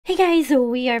Hey guys, so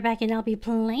we are back and I'll be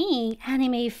playing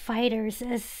Anime Fighters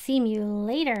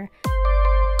Simulator.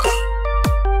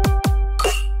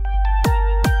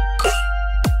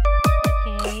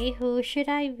 Okay, who should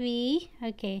I be?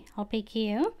 Okay, I'll pick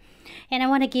you. And I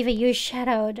want to give a huge shout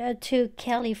out to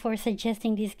Kelly for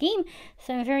suggesting this game.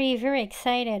 So I'm very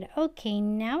excited. Okay,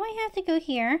 now I have to go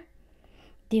here.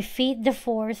 Defeat the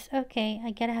force. Okay,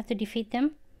 I gotta have to defeat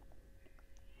them.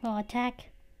 Well, attack.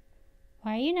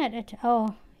 Why are you not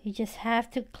oh, you just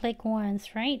have to click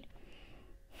once, right?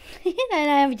 And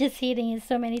I'm just hitting it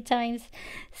so many times.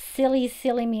 Silly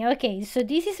me. Okay, so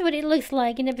this is what it looks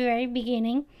like in the very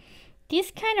beginning.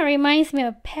 This kind of reminds me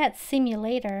of Pet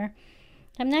Simulator.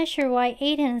 I'm not sure why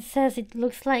Aiden says it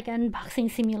looks like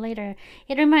Unboxing Simulator.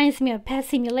 It reminds me of Pet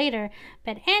Simulator.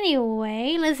 But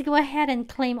anyway, let's go ahead and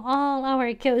claim all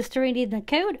our codes to redeem the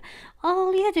code.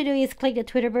 All you have to do is click the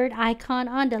Twitter bird icon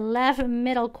on the left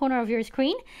middle corner of your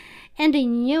screen. And the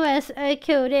newest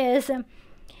code is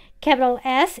capital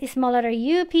S, small letter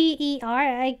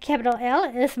U-P-E-R, capital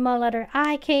L, small letter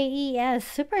I-K-E-S.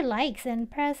 Super likes and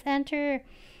press enter.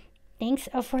 Thanks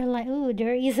for like. Ooh,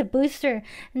 there is a booster.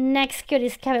 Next code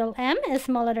is capital M,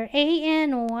 small letter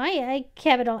A-N-Y,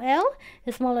 capital L,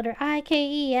 small letter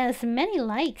I-K-E-S. Many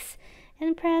likes.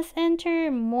 And press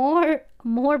enter. More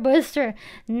booster.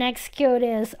 Next code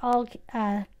is all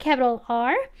capital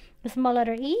R, small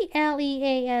letter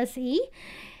E-L-E-A-S-E,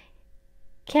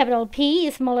 capital P,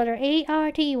 small letter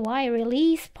A-R-T-Y.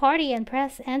 Release party and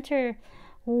press enter.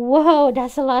 Whoa,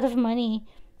 that's a lot of money.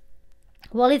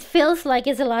 Well, it feels like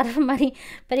it's a lot of money,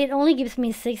 but it only gives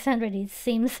me 600, it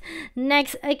seems.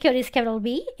 Next code is capital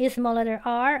B, small letter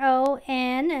R-O-N-Z-E,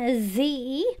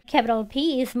 capital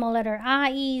P, small letter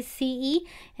I-E-C-E,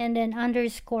 and then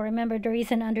underscore. Remember, there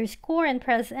is an underscore and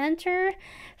press enter.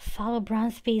 Follow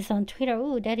Brown Space on Twitter.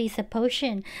 Ooh, that is a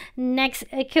potion. Next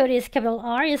code is capital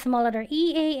R, small letter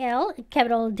E-A-L,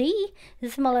 capital D,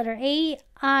 small letter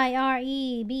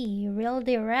A-I-R-E-B, Real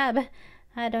Rab.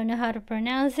 I don't know how to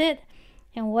pronounce it.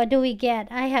 And what do we get?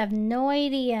 I have no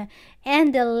idea.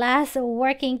 And the last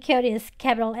working code is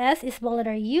capital S, small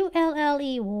letter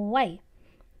U-L-L-E-Y.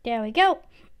 There we go.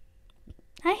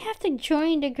 I have to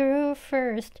join the group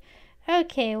first.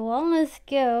 Okay, well, let's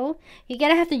go. You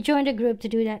gotta have to join the group to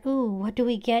do that. Ooh, what do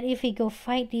we get if we go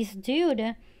fight this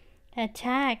dude?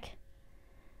 Attack.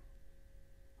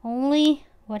 Only,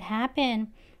 what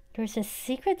happened? There's a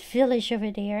secret village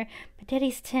over there, but that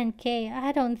is 10K.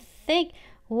 I don't think...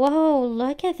 Whoa,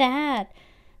 look at that.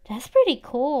 That's pretty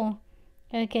cool.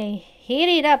 Okay, hit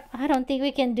it up. I don't think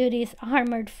we can do this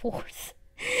armored force.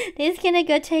 This is gonna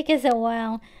go take us a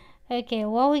while. Okay,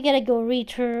 well, we gotta go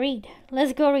retreat.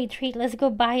 Let's go retreat. Let's go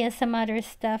buy us some other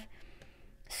stuff.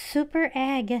 Super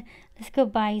egg. Let's go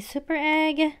buy super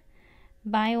egg.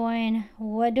 Buy one.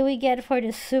 What do we get for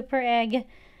the super egg?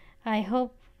 I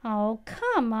hope... Oh,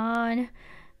 come on.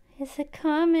 It's a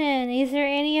common. Is there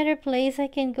any other place I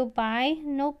can go buy?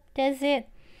 Nope, that's it.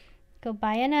 Go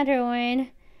buy another one.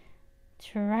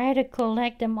 Try to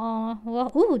collect them all.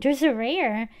 Well, ooh, there's a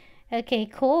rare. Okay,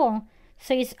 cool.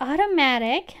 So it's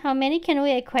automatic. How many can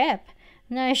we equip?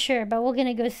 Not sure, but we're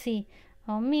gonna go see.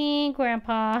 Oh, me,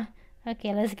 Grandpa.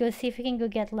 Okay, let's go see if we can go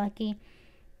get lucky.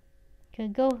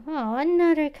 Could go. Oh,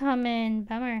 another common.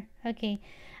 Bummer. Okay.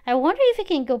 I wonder if we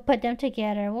can go put them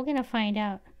together. We're gonna find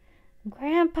out.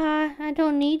 Grandpa, I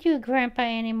don't need you, Grandpa,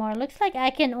 anymore. Looks like I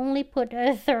can only put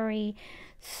 3.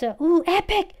 So, ooh,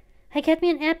 epic! I got me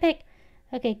an epic.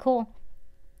 Okay, cool.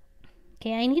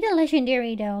 Okay, I need a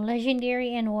legendary, though.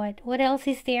 Legendary and what? What else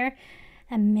is there?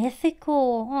 A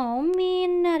mythical. Oh,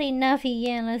 man, not enough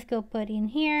again. Let's go put in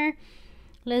here.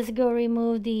 Let's go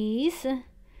remove these.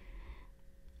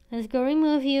 Let's go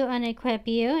remove you and equip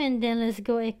you. And then let's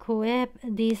go equip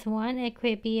this one.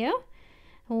 Equip you.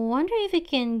 I wonder if it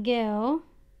can go.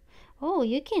 Oh,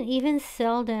 you can even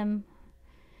sell them.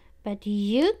 But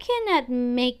you cannot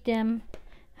make them.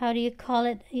 How do you call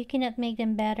it? You cannot make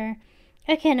them better.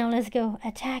 Okay, now let's go.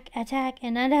 Attack, attack,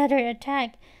 and another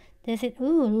attack. Does it?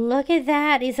 Ooh, look at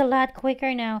that. It's a lot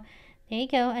quicker now. There you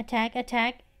go. Attack,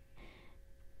 attack.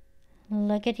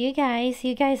 Look at you guys.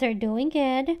 You guys are doing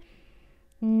good.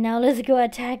 Now let's go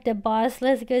attack the boss.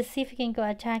 Let's go see if we can go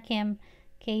attack him.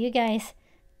 Okay, you guys.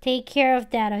 Take care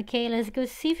of that, okay? Let's go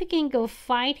see if we can go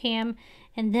fight him.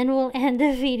 And then we'll end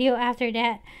the video after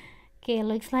that. Okay,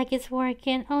 looks like it's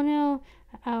working. Oh, no.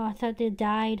 Oh, I thought they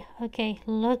died. Okay,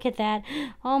 look at that.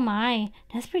 Oh, my.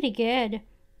 That's pretty good.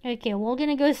 Okay, we're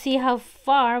gonna go see how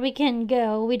far we can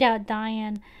go without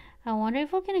dying. I wonder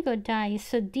if we're gonna go die.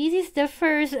 So this is the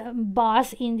first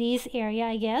boss in this area,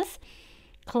 I guess.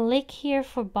 Click here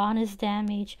for bonus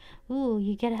damage. Ooh,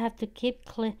 you gotta have to keep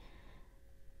click.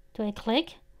 Do I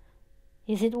click?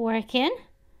 Is it working?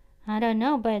 I don't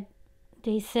know, but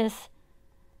this says,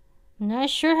 I'm not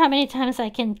sure how many times I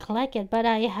can click it, but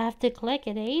I have to click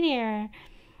it. Hey there.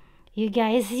 You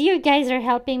guys are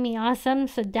helping me. Awesome.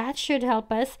 So that should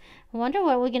help us. I wonder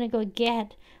what we're gonna go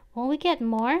get. Will we get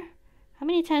more? How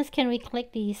many times can we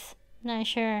click these? Not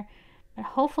sure. But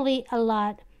hopefully a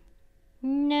lot.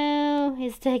 No,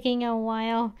 it's taking a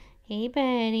while. Hey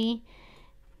buddy.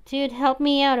 Dude, help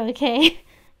me out, okay?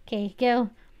 Okay,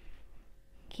 go.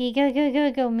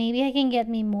 Okay, go. Maybe I can get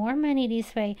me more money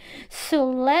this way. So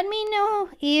let me know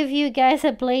if you guys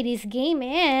have played this game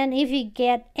and if you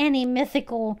get any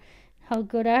mythical. How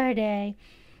good are they?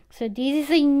 So this is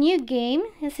a new game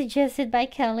suggested by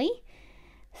Kelly.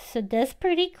 So that's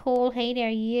pretty cool. Hey there,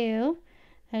 you.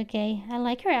 Okay, I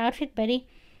like your outfit, buddy.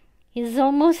 It's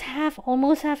almost half,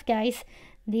 guys.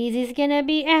 This is gonna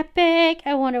be epic.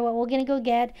 I wonder what we're gonna go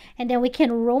get. And then we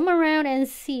can roam around and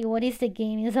see what is the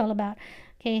game is all about.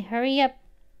 Okay, hurry up.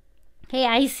 Okay,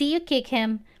 I see you kick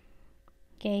him.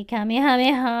 Okay,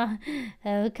 Kamehameha.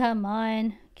 Oh, come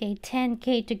on. Okay,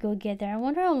 10K to go get there. I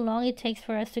wonder how long it takes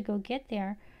for us to go get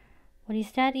there. What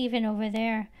is that even over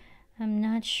there? I'm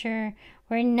not sure.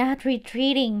 We're not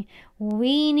retreating.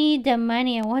 We need the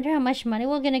money. I wonder how much money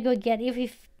we're gonna go get if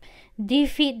we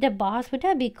defeat the boss. Would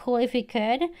that be cool if we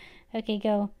could? Okay,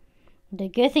 go. The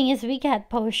good thing is we got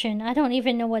potion. I don't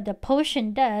even know what the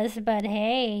potion does, but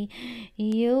hey,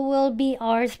 you will be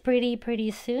ours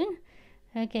pretty soon.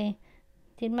 Okay.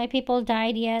 Did my people die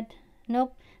yet?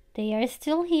 Nope. They are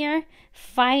still here,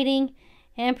 fighting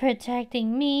and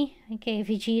protecting me. Okay,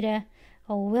 Vegeta.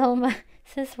 Oh, Wilma.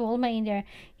 Says Wilma in there.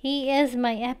 He is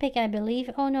my epic, I believe.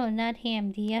 Oh, no, not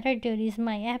him. The other dude is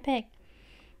my epic.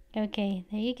 Okay,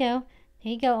 there you go.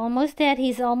 There you go. Almost dead.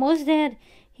 He's almost dead.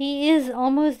 He is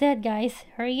almost dead, guys.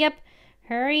 Hurry up.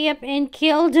 Hurry up and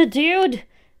kill the dude.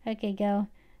 Okay, go.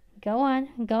 Go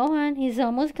on. He's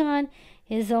almost gone.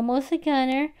 He's almost a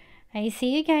gunner. I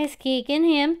see you guys kicking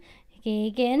him.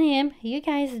 You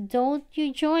guys, don't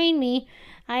you join me.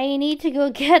 I need to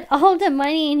go get all the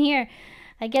money in here.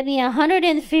 I get me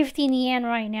 115 yen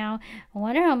right now. I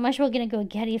wonder how much we're gonna go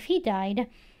get if he died.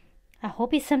 I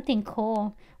hope it's something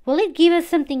cool. Will it give us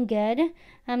something good?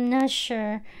 I'm not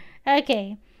sure.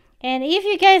 Okay. And if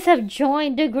you guys have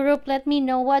joined the group, let me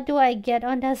know what do I get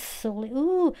on that soul.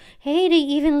 Ooh, hey, they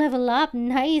even level up.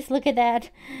 Nice. Look at that.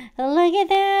 Look at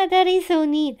that. That is so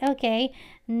neat. Okay.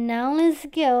 Now let's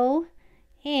go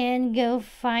and go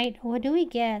fight. What do we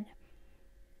get?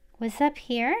 What's up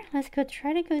here? Let's go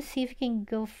try to go see if we can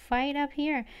go fight up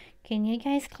here. Can you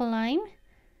guys climb?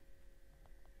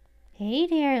 Hey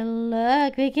there,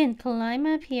 look, we can climb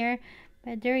up here,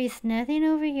 but there is nothing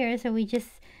over here, so we just,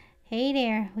 hey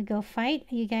there, we go fight,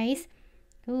 you guys.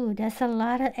 Ooh, that's a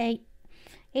lot of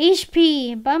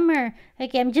HP, bummer.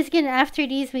 Okay, I'm just gonna, after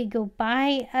these, we go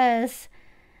buy us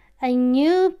a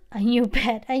new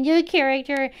pet, a new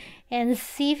character, and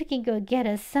see if we can go get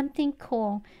us something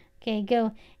cool. Okay,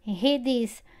 go and hit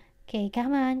these. Okay,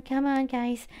 come on,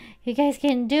 guys. You guys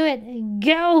can do it.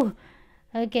 Go!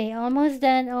 Okay, almost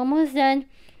done.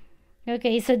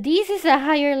 Okay, so this is a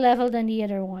higher level than the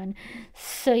other one.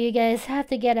 So you guys have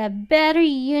to get a better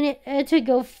unit to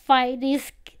go fight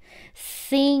this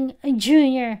Sing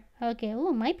Junior. Okay,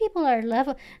 oh, my people are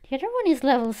level. The other one is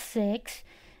level 6.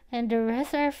 And the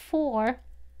rest are 4.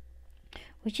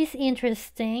 Which is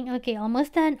interesting. Okay,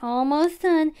 almost done.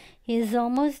 He's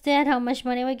almost dead. How much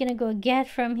money are we gonna go get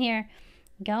from here?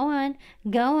 Go on,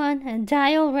 and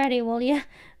die already, will ya?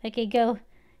 Okay, go.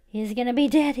 He's gonna be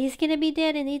dead,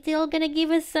 and he's still gonna give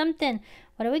us something.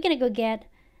 What are we gonna go get?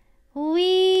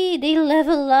 Wee, they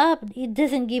level up. It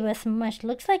doesn't give us much.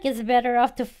 Looks like it's better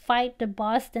off to fight the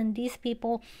boss than these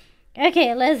people.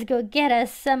 Okay, let's go get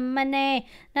us some money.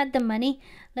 Not the money.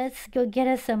 Let's go get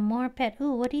us some more pet.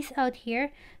 Ooh, what is out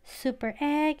here? Super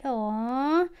egg.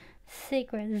 Aww.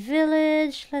 Secret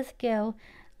village. Let's go.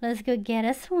 Let's go get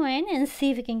us one and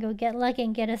see if we can go get lucky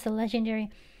and get us a legendary.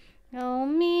 Oh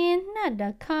man, not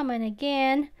the common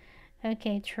again.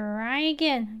 Okay, try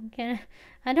again.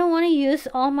 I don't want to use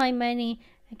all my money.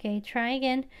 Okay, try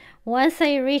again. Once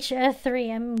I reach a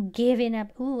 3, I'm giving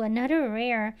up. Ooh, another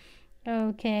rare.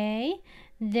 Okay,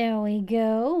 there we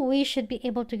go. We should be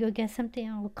able to go get something.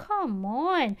 Oh, come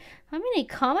on. How many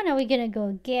common are we gonna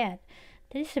go get?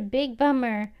 This is a big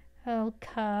bummer. Oh,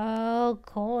 call.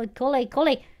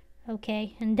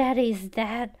 Okay, and that is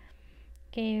that.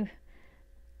 Okay,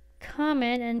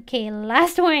 common. And okay,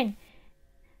 last one.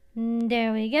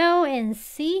 There we go. And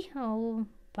see. Oh,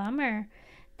 bummer.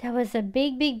 That was a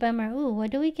big bummer. Ooh, what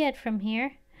do we get from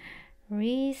here?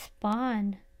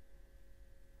 Respawn.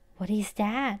 What is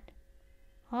that?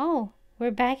 Oh,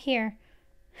 we're back here.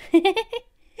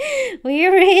 We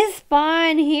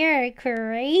respawn here.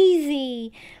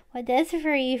 Crazy. Well, that's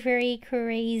very, very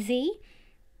crazy.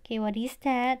 Okay, what is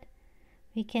that?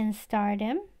 We can start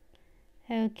them.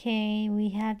 Okay, we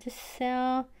have to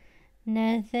sell.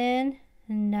 Nothing.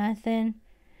 Nothing.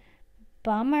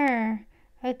 Bummer.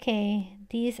 Okay,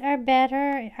 these are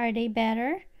better. Are they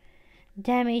better?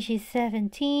 Damage is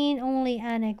 17. Only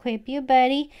unequip you,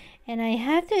 buddy. And I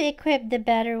have to equip the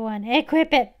better one.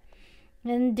 Equip it.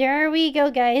 And there we go,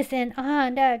 guys. And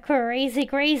on that crazy,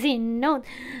 crazy note,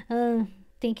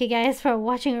 thank you guys for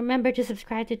watching. Remember to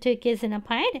subscribe to Two Kids in a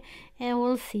Pint. And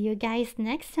we'll see you guys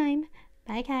next time.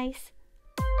 Bye, guys.